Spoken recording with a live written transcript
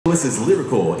This is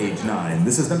Lyrical, age 9.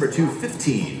 This is number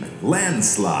 215,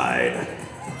 Landslide.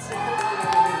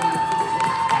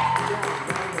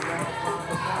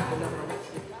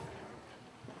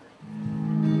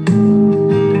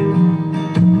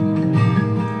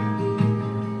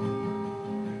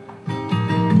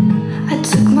 I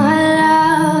took my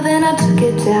love and I took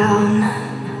it down.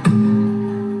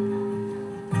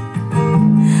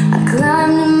 I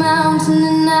climbed a mountain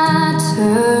and I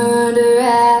turned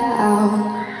around,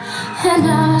 and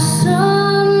I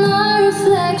saw my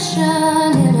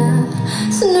reflection in a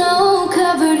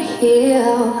snow-covered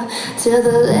hill, till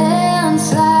the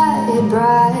landslide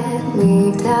brought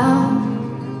me down.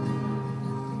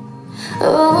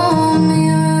 Oh,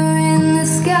 mirror in the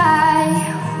sky,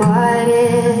 what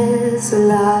is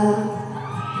love?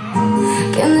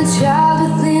 Can the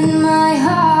child within my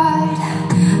heart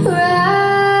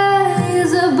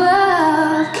rise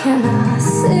above? Can I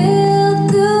sail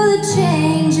through the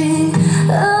changing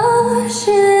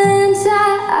ocean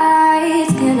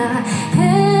tides? Can I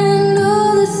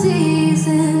handle the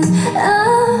seasons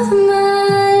of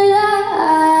my life?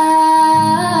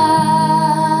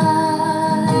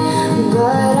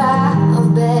 But I've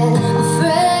been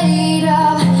afraid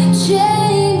of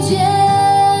changing,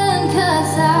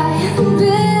 'cause I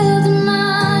built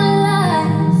my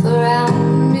life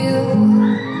around you.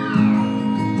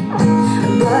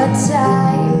 But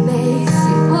time makes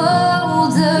you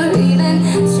older, even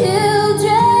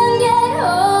children get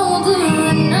older,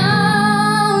 and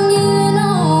I'm getting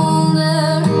older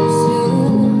too.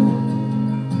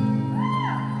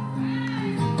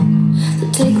 So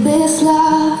take this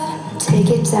love and take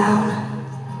it down.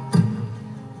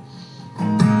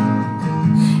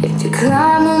 If you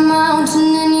climb a mountain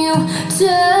and you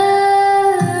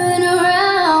turn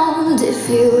around, if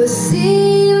you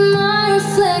see my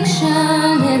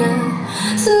reflection in a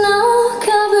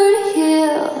snow-covered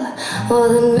hill, well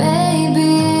then maybe